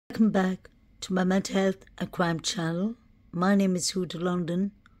Welcome back to my mental health and crime channel. My name is Huda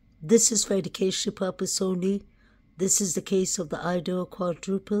London. This is for educational purpose only. This is the case of the Idaho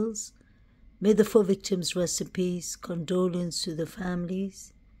quadruples. May the 4 victims rest in peace. Condolence to the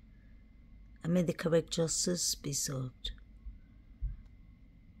families. And may the correct justice be served.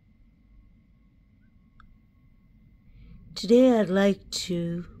 Today I'd like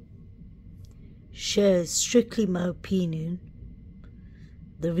to share strictly my opinion,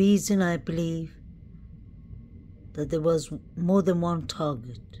 the reason I believe that there was more than one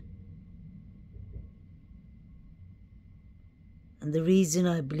target, and the reason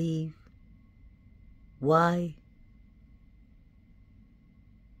I believe why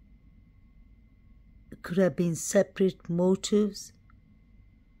it could have been separate motives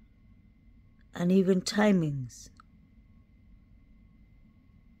and even timings.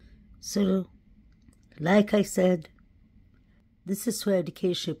 So, like I said, this is for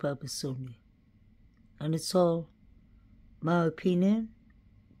educational purpose only, and it's all my opinion,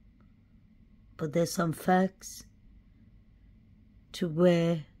 but there's some facts to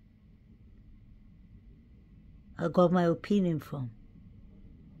where I got my opinion from.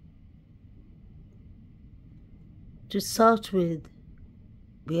 To start with,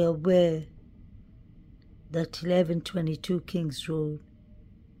 we are aware that 1122 Kings Road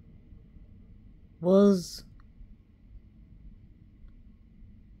was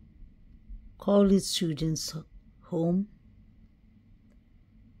college students' home.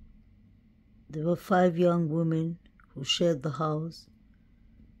 There were 5 young women who shared the house.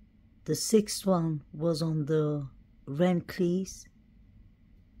 The 6th one was on the rent lease,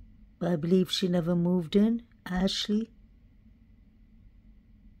 but I believe she never moved in, Ashley.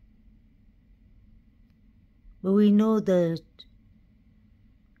 But we know that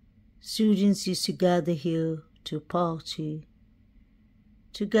students used to gather here to party,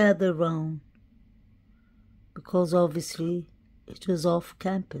 to gather around, because obviously it was off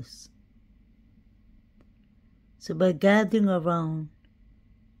campus. So by gathering around,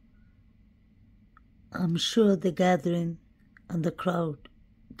 I'm sure the gathering and the crowd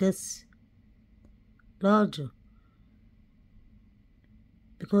gets larger,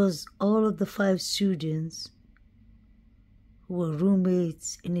 because all of the 5 students who were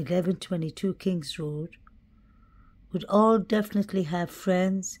roommates in 1122 Kings Road would all definitely have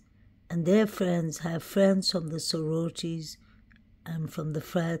friends, and their friends have friends from the sororities and from the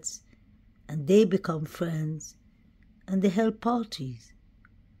frats, and they become friends, and they held parties.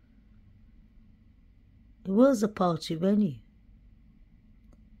 It was a party venue.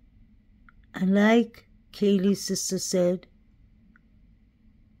 And like Kaylee's sister said,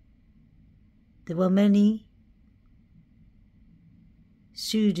 there were many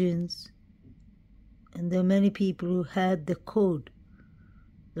students and there were many people who had the code,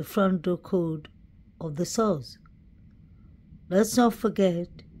 the front door code of the house. Let's not forget,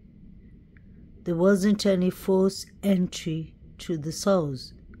 there wasn't any forced entry to the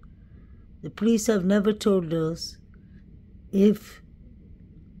house. The police have never told us if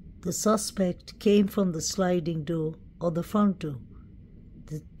the suspect came from the sliding door or the front door.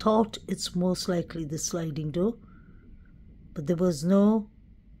 They thought it's most likely the sliding door, but there was no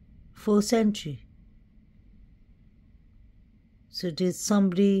forced entry. So did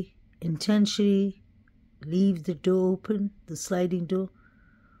somebody intentionally leave the door open, the sliding door?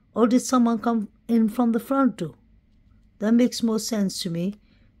 Or did someone come in from the front door? That makes more sense to me,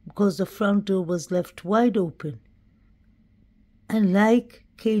 because the front door was left wide open. And like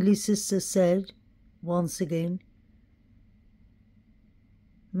Kaylee's sister said, once again,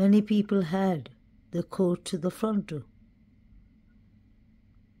 many people had the code to the front door.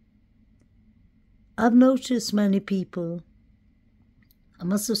 I've noticed many people, I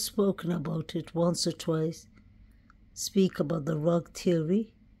must have spoken about it once or twice, speak about the rug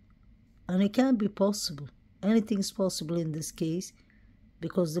theory, and it can be possible. Anything's possible in this case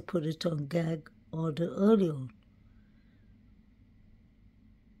because they put it on gag order early on.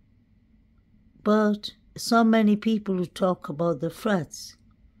 But it's not many people who talk about the frats,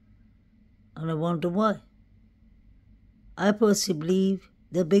 and I wonder why. I personally believe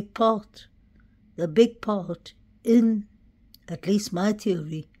the big part in, at least my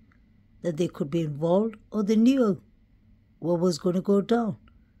theory, that they could be involved or they knew what was going to go down.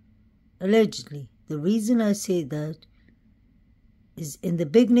 Allegedly. The reason I say that is in the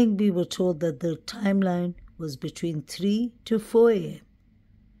beginning we were told that the timeline was between 3 to 4 a.m.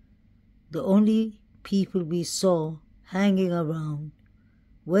 The only people we saw hanging around,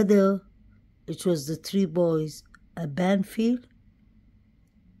 whether it was the 3 boys at Banfield,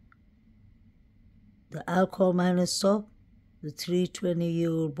 the alcohol miners stop, the 3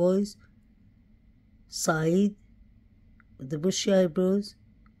 20-year-old boys, Saeed with the bushy eyebrows,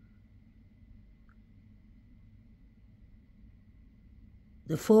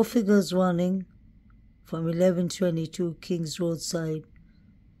 the 4 figures running from 1122 King's Roadside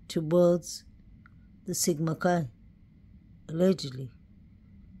towards the Sigma Chi, allegedly.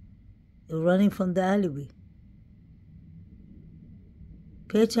 They were running from the alleyway.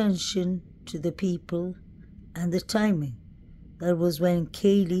 Pay attention to the people and the timing. That was when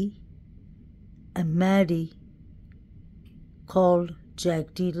Kaylee and Maddie called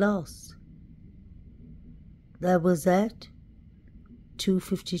Jack D last. That was at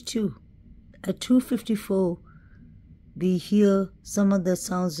 2:52. At 2:54, we hear someone that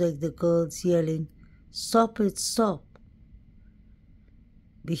sounds like the girls yelling, "Stop it, stop."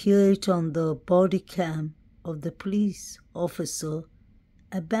 We hear it on the body cam of the police officer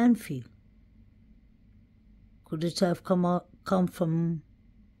at Banfield. Could it have come from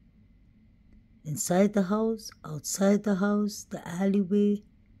inside the house, outside the house, the alleyway,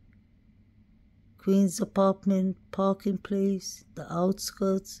 Queen's apartment, parking place, the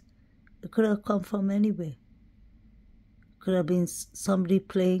outskirts? It could have come from anywhere. It could have been somebody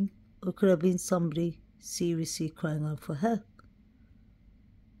playing, or it could have been somebody seriously crying out for help.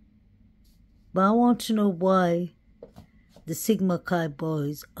 But I want to know why the Sigma Chi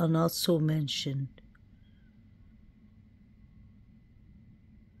boys are not so mentioned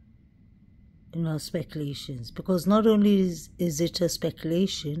in our speculations. Because not only is it a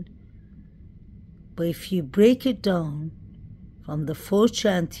speculation, but if you break it down from the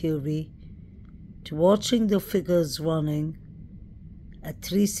 4chan theory to watching the figures running at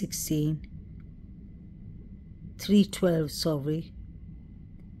 312,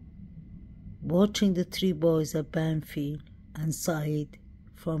 watching the 3 boys at Banfield and Saeed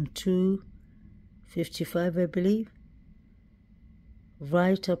from 2:55, I believe,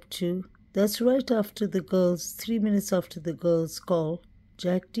 right up to, that's right after the girls, 3 minutes after the girls call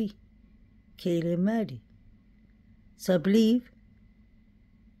Jack D, Kaylee and Maddie. So I believe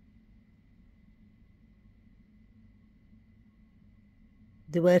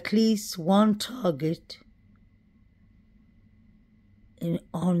there were at least one target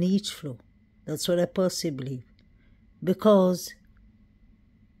on each floor. That's what I personally believe. Because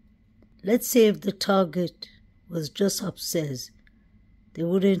let's say if the target was just upstairs, they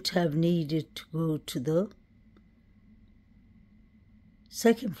wouldn't have needed to go to the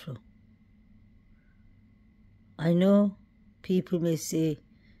 2nd floor. I know people may say,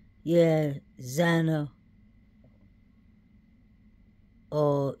 yeah, Xana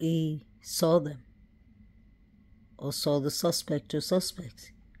or E saw them, or saw the suspect or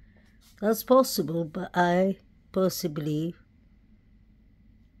suspects. That's possible, but I personally believe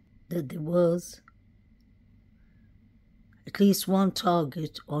that there was at least one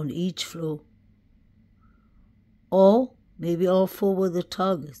target on each floor, or maybe all 4 were the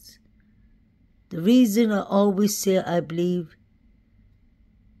targets. The reason I always say I believe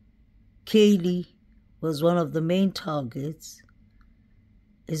Kaylee was one of the main targets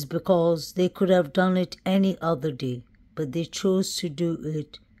is because they could have done it any other day, but they chose to do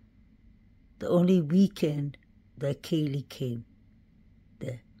it the only weekend that Kaylee came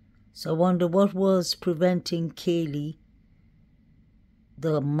there. So I wonder what was preventing Kaylee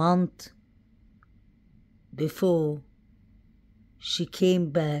the month before she came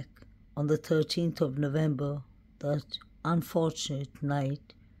back on the 13th of November, that unfortunate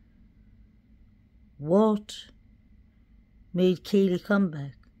night. What made Kaylee come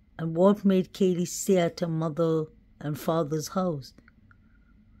back? And what made Kaylee stay at her mother and father's house?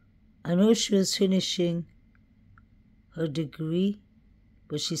 I know she was finishing her degree,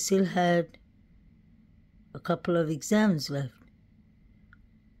 but she still had a couple of exams left.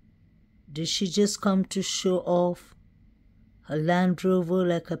 Did she just come to show off her Land Rover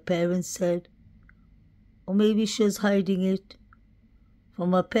like her parents said? Or maybe she was hiding it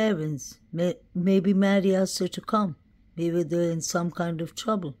from her parents. Maybe Maddie asked her to come. Maybe they're in some kind of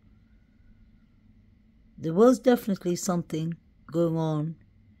trouble. There was definitely something going on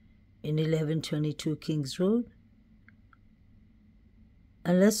in 1122 Kings Road.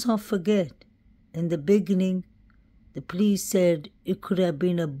 And let's not forget, in the beginning, the police said it could have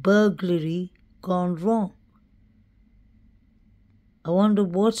been a burglary gone wrong. I wonder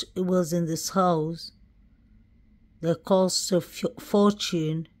what it was in this house that cost a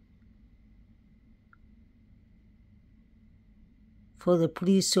fortune for the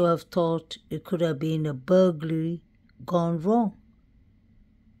police to have thought it could have been a burglary gone wrong.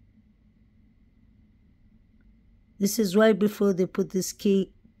 This is right before they put this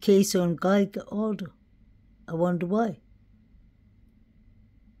case on Geiger order. I wonder why.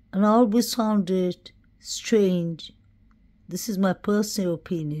 And I always found it strange, this is my personal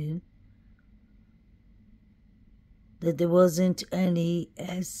opinion, that there wasn't any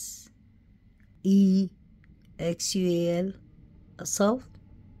SEXUAL assault.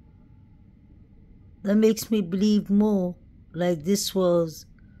 That makes me believe more like this was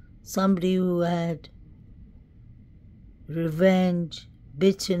somebody who had revenge,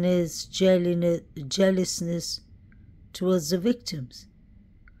 bitterness, jealousness towards the victims.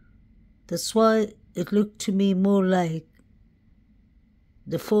 That's why it looked to me more like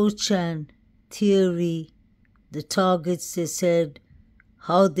the 4chan theory, the targets they said,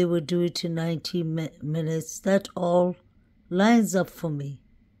 how they would do it in 90 minutes, that all lines up for me.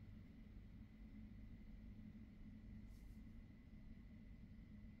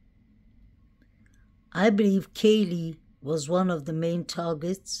 I believe Kaylee was one of the main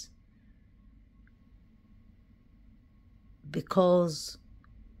targets because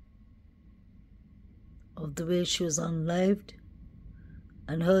of the way she was unlived,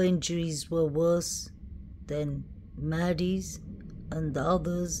 and her injuries were worse than Maddie's and the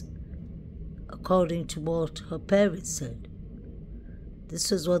others, according to what her parents said.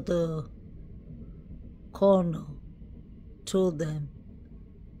 This is what the coroner told them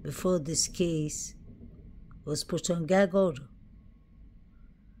before this case was put on gag order.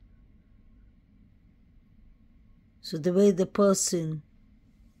 So the way the person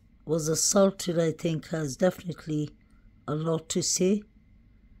was assaulted, I think, has definitely a lot to say.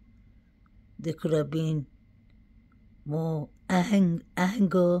 There could have been more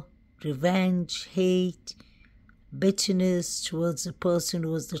anger, revenge, hate, bitterness towards the person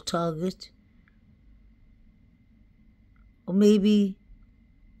who was the target. Or maybe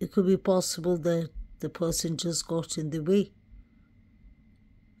it could be possible that the person just got in the way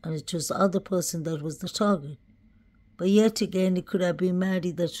and it was the other person that was the target. But yet again, it could have been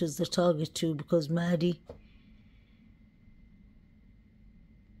Maddie that was the target too, because Maddie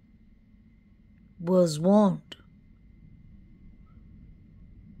was warned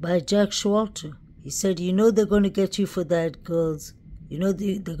by Jack Schwarter. He said, you know they're going to get you for that, girls. You know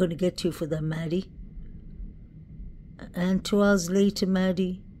they're going to get you for that, Maddie. And 2 hours later,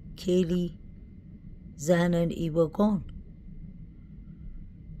 Maddie, Kaylee, Xana and Eve were gone.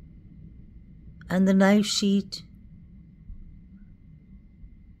 And the knife sheet,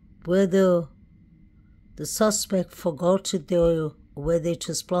 whether the suspect forgot it there or whether it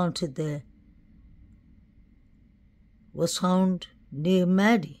was planted there, was found near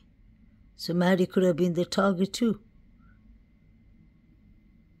Maddie. So Maddie could have been the target too.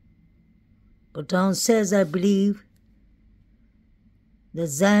 But downstairs, I believe that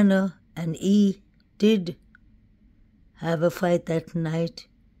Xana and E did have a fight that night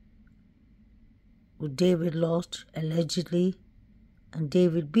with David Lott, allegedly, and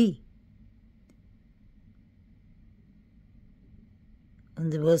David B.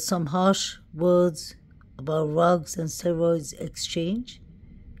 And there were some harsh words about rugs and steroids exchange.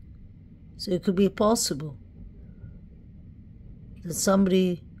 So it could be possible that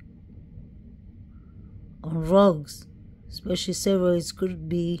somebody on rugs, especially steroids, could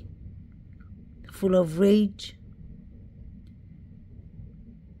be full of rage.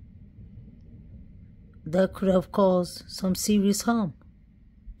 That could have caused some serious harm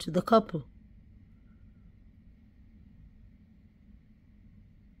to the couple.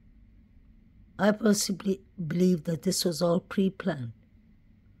 I personally believe that this was all pre-planned.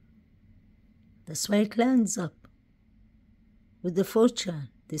 That's why it lands up with the 4chan.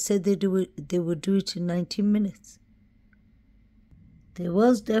 They said they would do it in 90 minutes. There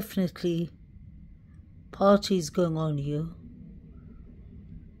was definitely parties going on here.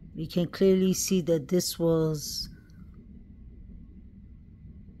 We can clearly see that this was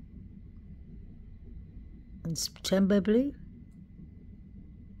in September, I believe.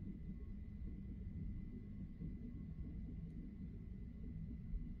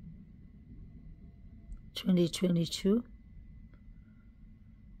 (2022),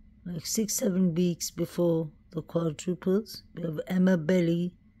 like 6-7 weeks before the quadruples. We have Emma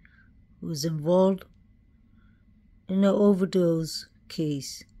Belly, who was involved in an overdose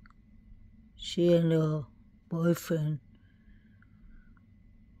case. She and her boyfriend,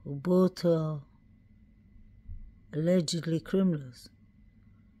 who both are allegedly criminals,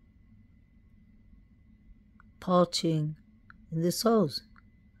 partying in this house.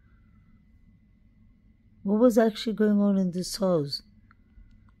 What was actually going on in this house?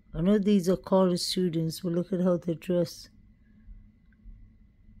 I know these are college students, but look at how they dress.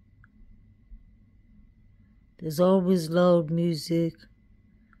 There's always loud music,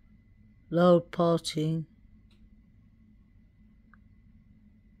 loud partying.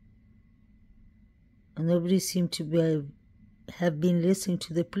 and nobody seemed to have been listening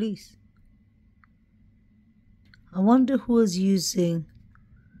to the police. I wonder who was using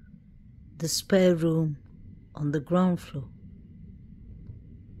the spare room on the ground floor.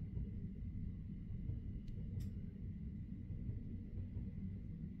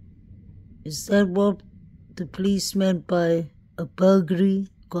 Is that what the police meant by a burglary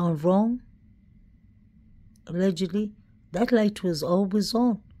gone wrong? Allegedly, that light was always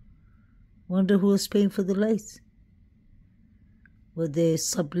on. Wonder who was paying for the lights. Were they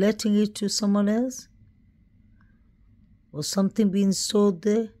subletting it to someone else? Was something being stored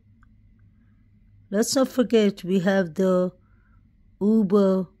there? Let's not forget we have the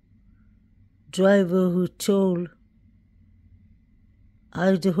Uber driver who told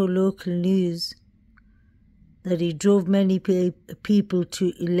Idaho local news that he drove many people to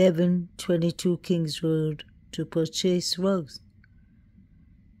 1122 Kings Road to purchase rugs.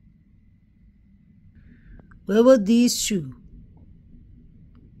 Where were these two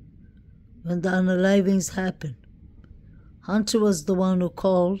when the unalivings happened? Hunter was the one who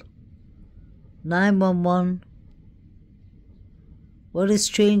called 911. What is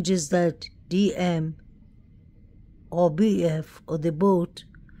strange is that DM or BF or the boat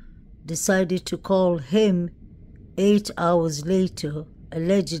decided to call him 8 hours later,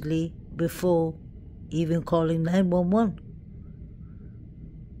 allegedly before even calling 911.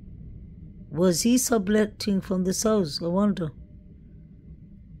 Was he subletting from this house? I wonder.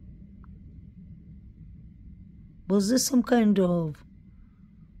 Was this some kind of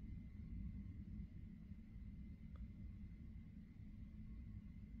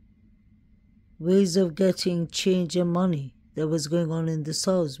ways of getting change and money that was going on in this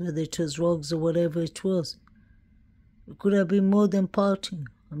house, whether it was rugs or whatever it was? It could have been more than parting.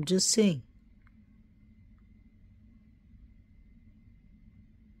 I'm just saying.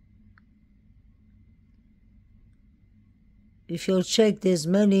 If you'll check, there's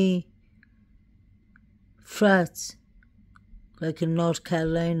many frats, like in North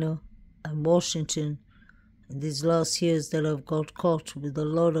Carolina and Washington, in these last years that have got caught with a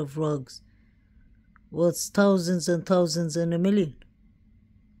lot of rugs, worth thousands and thousands and a million.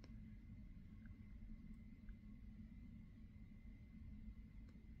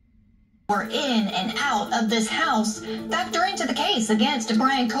 Were in and out of this house factor into the case against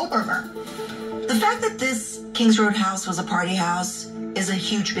Brian Koberger. The fact that this Kings Road house was a party house is a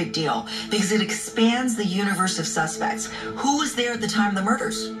huge big deal because it expands the universe of suspects. Who was there at the time of the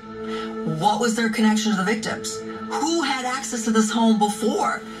murders? What was their connection to the victims? Who had access to this home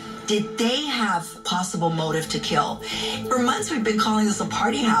before? Did they have possible motive to kill? For months we've been calling this a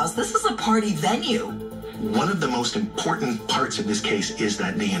party house. This is a party venue. One of the most important parts of this case is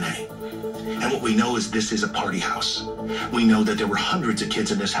that DNA. And what we know is this is a party house. We know that there were hundreds of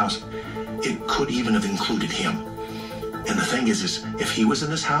kids in this house. It could even have included him. And the thing is if he was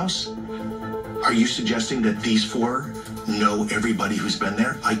in this house, are you suggesting that these four know everybody who's been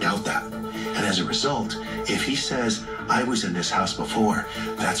there? I doubt that. And as a result, if he says, I was in this house before,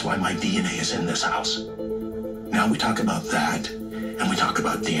 that's why my DNA is in this house. Now we talk about that, and we talk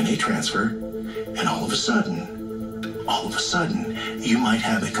about DNA transfer, and all of a sudden, you might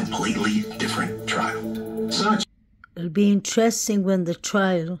have a completely different trial. It'll be interesting when the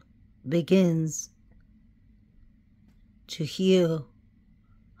trial begins to hear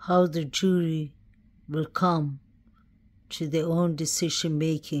how the jury will come to their own decision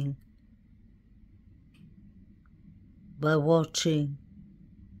making by watching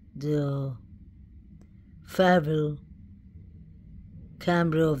the Farrell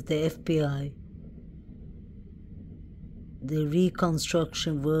camera of the FBI, the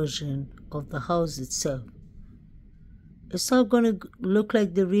reconstruction version of the house itself. It's not going to look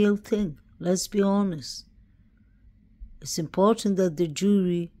like the real thing, let's be honest. It's important that the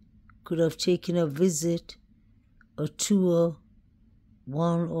jury could have taken a visit, a tour,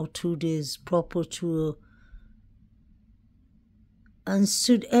 1 or 2 days, proper tour, and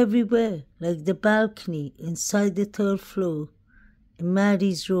stood everywhere, like the balcony, inside the 3rd floor, in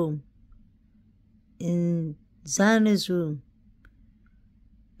Maddie's room, in Xana's room,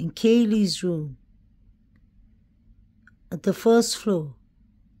 in Kaylee's room, at the 1st floor,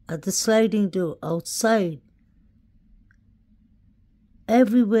 at the sliding door, outside,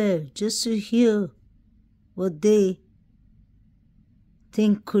 everywhere, just to hear what they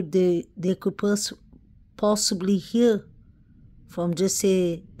think they could possibly hear from, just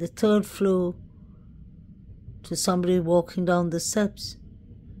say, the 3rd floor to somebody walking down the steps,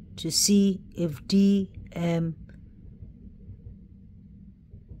 to see if DM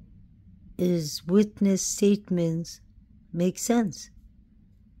his witness statements make sense.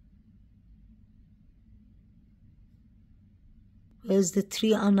 Where's the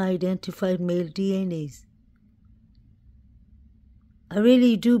 3 unidentified male DNAs? I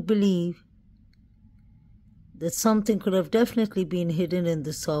really do believe that something could have definitely been hidden in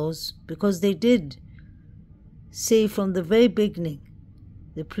this house, because they did say from the very beginning,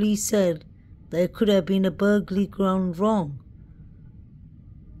 the police said that it could have been a burglary gone wrong.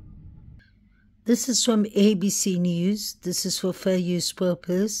 This is from ABC News. This is for fair use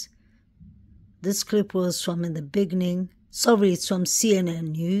purpose. This clip was from in the beginning. Sorry, it's from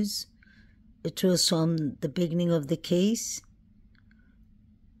CNN News. It was from the beginning of the case.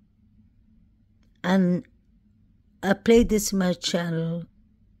 And I played this in my channel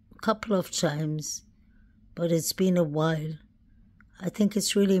a couple of times, but it's been a while. I think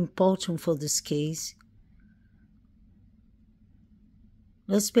it's really important for this case.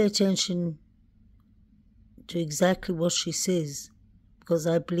 Let's pay attention to exactly what she says, because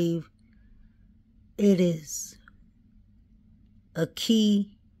I believe it is a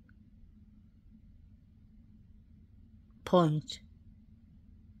key point.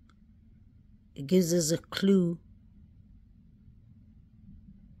 It gives us a clue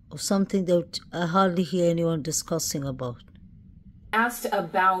of something that I hardly hear anyone discussing about. Asked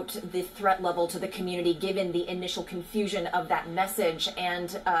about the threat level to the community given the initial confusion of that message,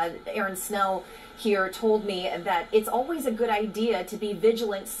 and Aaron Snell here told me that it's always a good idea to be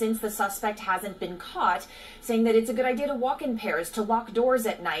vigilant since the suspect hasn't been caught, saying that it's a good idea to walk in pairs, to lock doors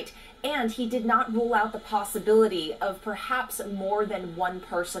at night, and he did not rule out the possibility of perhaps more than one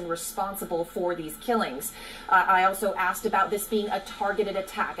person responsible for these killings. I also asked about this being a targeted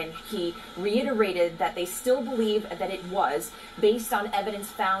attack, and he reiterated that they still believe that it was, based on evidence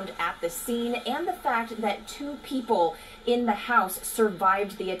found at the scene and the fact that 2 people in the house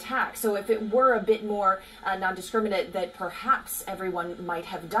survived the attack. So if it were a bit more non-discriminate, that perhaps everyone might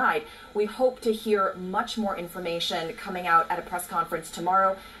have died. We hope to hear much more information coming out at a press conference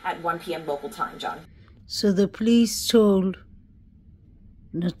tomorrow at 1 p.m. local time, John. So the police told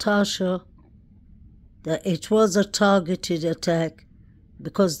Natasha that it was a targeted attack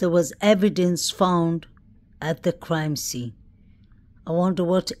because there was evidence found at the crime scene. I wonder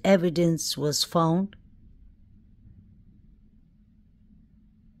what evidence was found.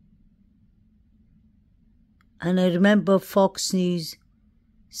 And I remember Fox News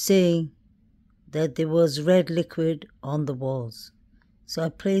saying that there was red liquid on the walls. So I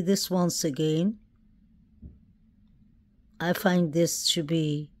play this once again. I find this to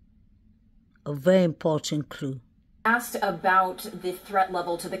be a very important clue. Asked about the threat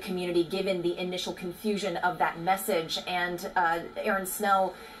level to the community given the initial confusion of that message, and Aaron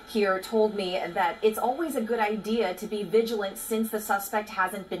Snell here told me that it's always a good idea to be vigilant since the suspect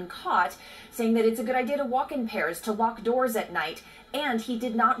hasn't been caught, saying that it's a good idea to walk in pairs, to lock doors at night, and he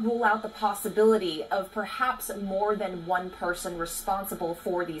did not rule out the possibility of perhaps more than one person responsible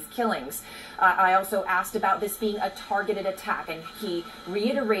for these killings. I also asked about this being a targeted attack, and he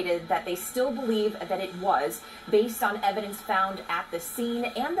reiterated that they still believe that it was, based on evidence found at the scene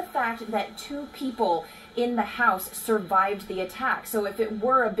and the fact that 2 people in the house survived the attack. So if it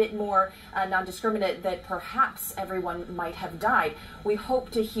were a bit more non-discriminate, that perhaps everyone might have died. We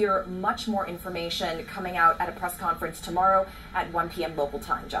hope to hear much more information coming out at a press conference tomorrow at 1 p.m. local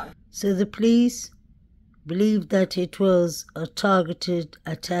time, John. So the police believe that it was a targeted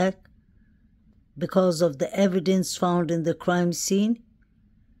attack because of the evidence found in the crime scene.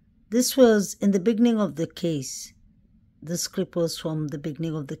 This was in the beginning of the case. This clip was from the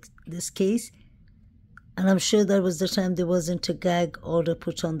beginning of this case. And I'm sure that was the time there wasn't a gag order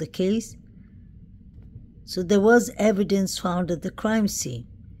put on the case. So there was evidence found at the crime scene.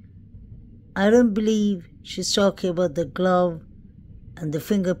 I don't believe she's talking about the glove and the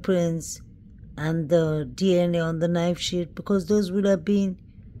fingerprints and the DNA on the knife sheet, because those would have been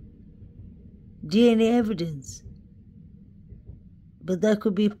DNA evidence. But that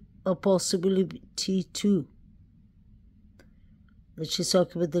could be a possibility too. That she's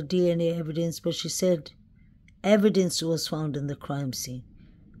talking about the DNA evidence, but she said evidence was found in the crime scene.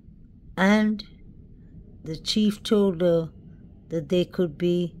 And the chief told her that there could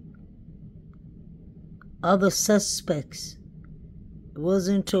be other suspects. It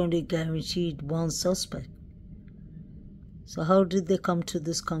wasn't only guaranteed one suspect. So how did they come to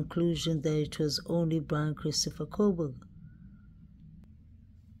this conclusion that it was only Brian Christopher Kohlberger?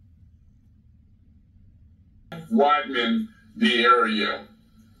 Widen the area.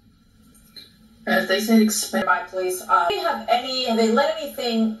 And if they said expand by police, have they let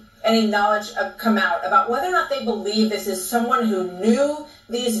anything any knowledge come out about whether or not they believe this is someone who knew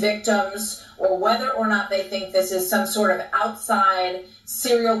these victims, or whether or not they think this is some sort of outside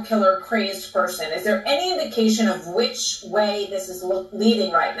serial killer crazed person? Is there any indication of which way this is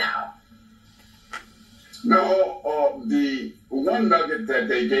leading right now? No, the one nugget that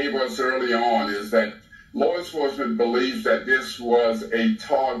they gave us early on is that law enforcement believes that this was a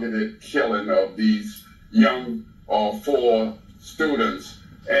targeted killing of these young 4 students.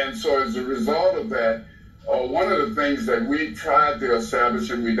 And so as a result of that, one of the things that we tried to establish,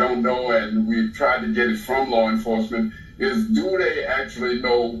 and we don't know, and we've tried to get it from law enforcement, is do they actually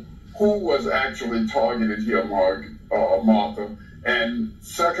know who was actually targeted here, Martha? And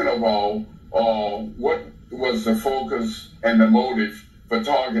second of all, what was the focus and the motive for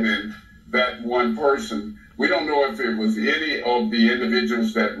targeting that one person? We don't know if it was any of the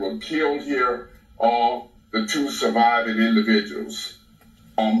individuals that were killed here or the 2 surviving individuals.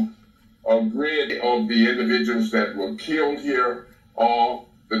 A grid of the individuals that were killed here or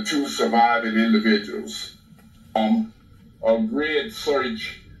the 2 surviving individuals. A grid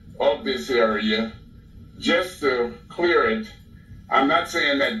search of this area just to clear it. I'm not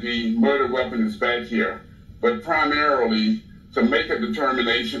saying that the murder weapon is back here, but primarily to make a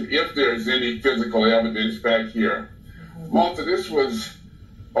determination if there's any physical evidence back here. Martha, this was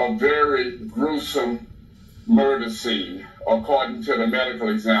a very gruesome murder scene, according to the medical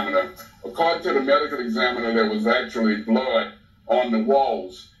examiner. According to the medical examiner, there was actually blood on the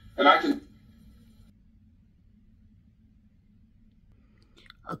walls. And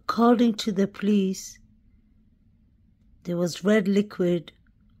according to the police, there was red liquid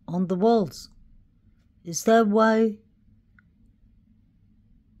on the walls. Is that why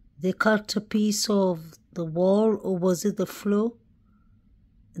they cut a piece of the wall, or was it the floor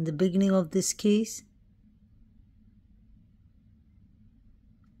in the beginning of this case?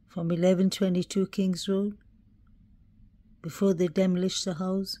 From 1122 Kings Road, before they demolished the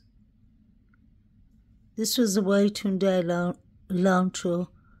house. This was a white Hyundai Elantra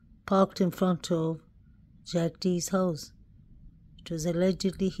parked in front of Jack D's house. It was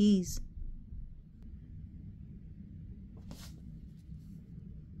allegedly his.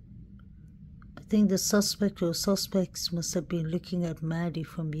 I think the suspect or suspects must have been looking at Maddie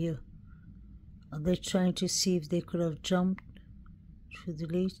from here. Are they trying to see if they could have jumped through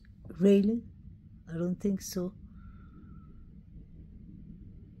the railing? I don't think so.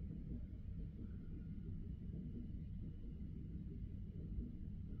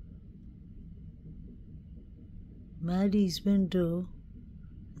 Maddie's window,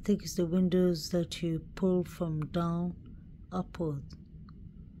 I think it's the windows that you pull from down upwards.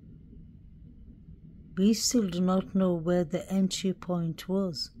 We still do not know where the entry point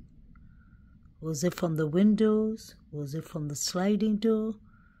was. Was it from the windows? Was it from the sliding door?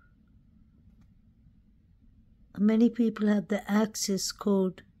 Many people have the access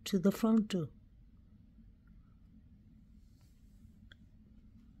code to the front door.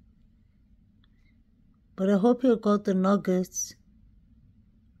 But I hope you got the nuggets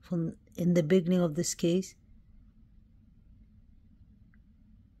from in the beginning of this case.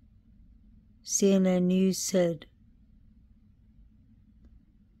 CNN News said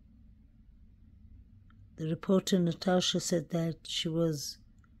the reporter Natasha said that she was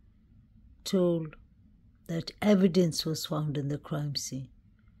told that evidence was found in the crime scene.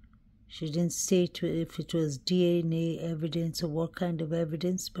 She didn't state if it was DNA evidence or what kind of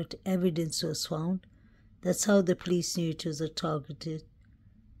evidence, but evidence was found. That's how the police knew it was a targeted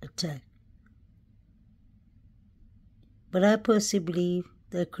attack. But I personally believe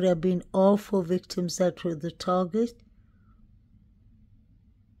there could have been all 4 victims that were the target,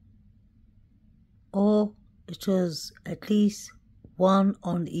 or it was at least 1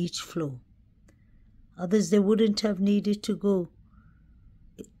 on each floor. Others, they wouldn't have needed to go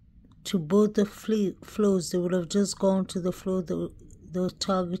to both the floors. They would have just gone to the floor the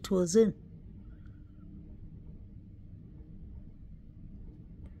target was in.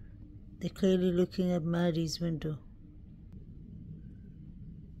 They're clearly looking at Maddie's window.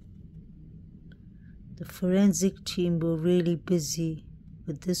 The forensic team were really busy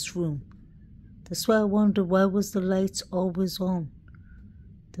with this room. That's why I wonder, why was the lights always on?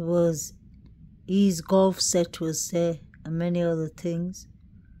 There was E's golf set was there and many other things.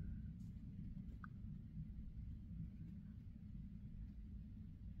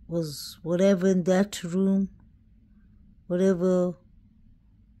 Was whatever in that room, whatever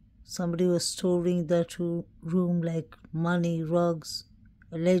somebody was storing in that room, like money, rugs,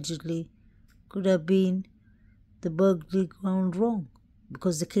 allegedly, could have been the burglary gone wrong,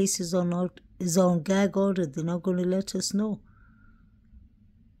 because the case is on gag order. They're not going to let us know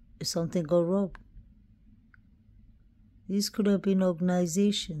if something got robbed. These could have been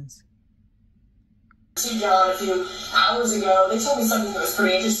organizations. John, a few hours ago, they told me something that was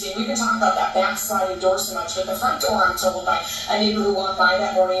pretty interesting. We've been talking about that backsliding door so much, but the front door, I'm told by a neighbor who walked by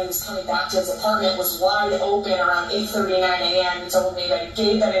that morning and was coming back to his apartment, was wide open around 8:39 a.m. He told me that he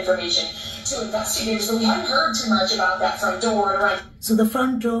gave that information to investigators, but we hadn't heard too much about that front door. So the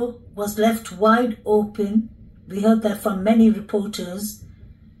front door was left wide open. We heard that from many reporters.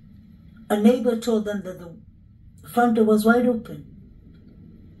 A neighbor told them that the front door was wide open.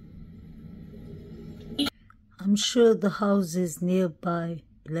 I'm sure the houses nearby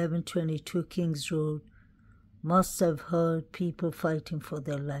 1122 Kings Road must have heard people fighting for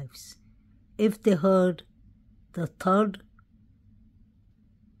their lives. If they heard the thud,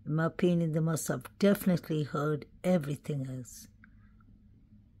 in my opinion, they must have definitely heard everything else.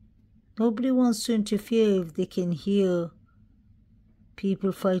 Nobody wants to interfere if they can hear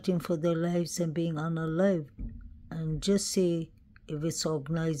people fighting for their lives and being unalived. And just say if it's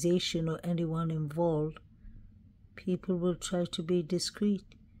organization or anyone involved, people will try to be discreet,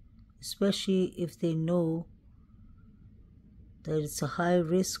 especially if they know that it's a high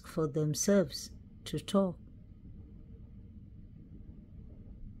risk for themselves to talk.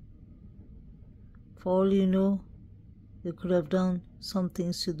 For all you know, they could have done some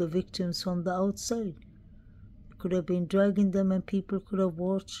things to the victims from the outside. They could have been dragging them and people could have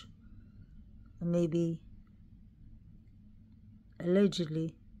watched, and maybe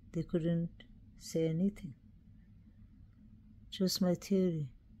allegedly they couldn't say anything. Just my theory.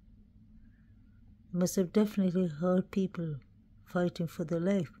 They must have definitely heard people fighting for their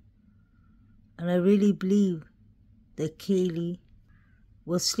life. And I really believe that Kaylee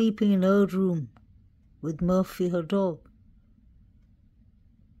was sleeping in her room with Murphy, her dog,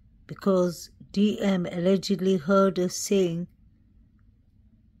 because DM allegedly heard her saying,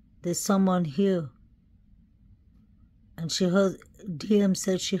 "There's someone here." And DM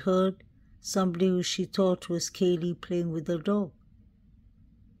said she heard somebody who she thought was Kaylee playing with her dog.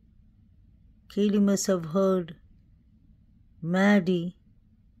 Kaylee must have heard Maddie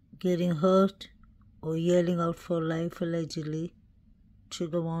getting hurt or yelling out for life, allegedly.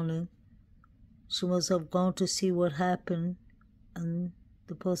 Trigger warning. She must have gone to see what happened, and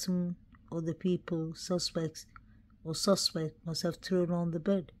the person or the people, suspect must have thrown on the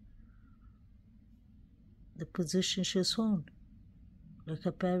bed. The position she was found, like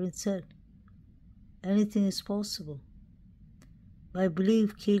her parents said. Anything is possible. But I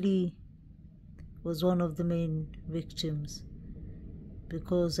believe Kaylee was one of the main victims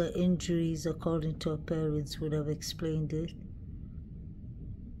because her injuries, according to her parents, would have explained it.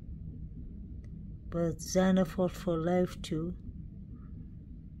 But Xana fought for life too,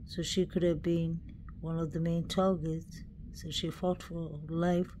 so she could have been one of the main targets. So she fought for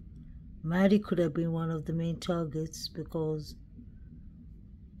life. Maddie could have been one of the main targets because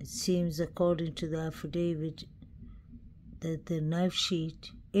it seems, according to the affidavit, that the knife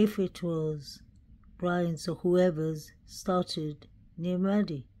sheet, if it was Brian's or whoever's, started near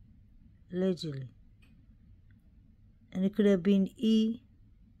Maddie, allegedly. And it could have been E,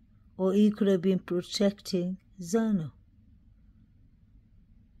 or E could have been protecting Xana.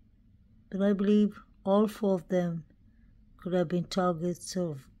 But I believe all four of them could have been targets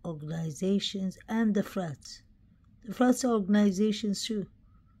of organizations and the frats. The frats are organizations too.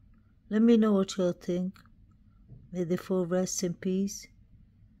 Let me know what you think. May the four rest in peace.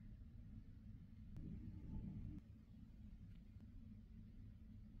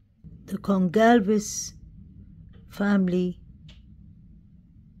 The Congalvis family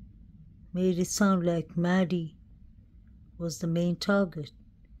made it sound like Maddie was the main target,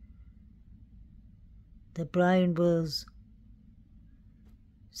 that Brian was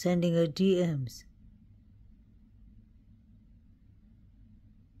sending her DMs.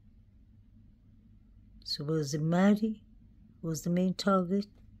 So was it Maddie who was the main target,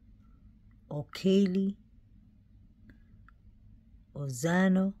 or Kaylee, or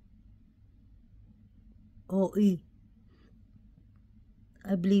Xana, or E?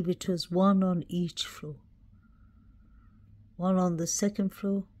 I believe it was one on each floor. One on the second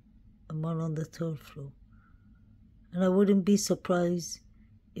floor and one on the third floor. And I wouldn't be surprised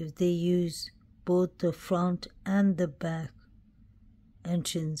if they used both the front and the back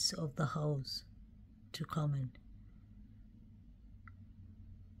entrance of the house to come in.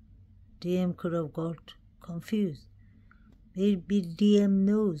 DM could have got confused. Maybe DM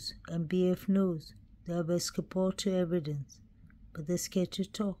knows and BF knows they have escaped to evidence, but they're scared to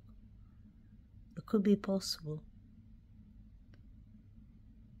talk. It could be possible.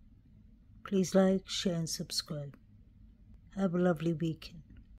 Please like, share and subscribe. Have a lovely weekend.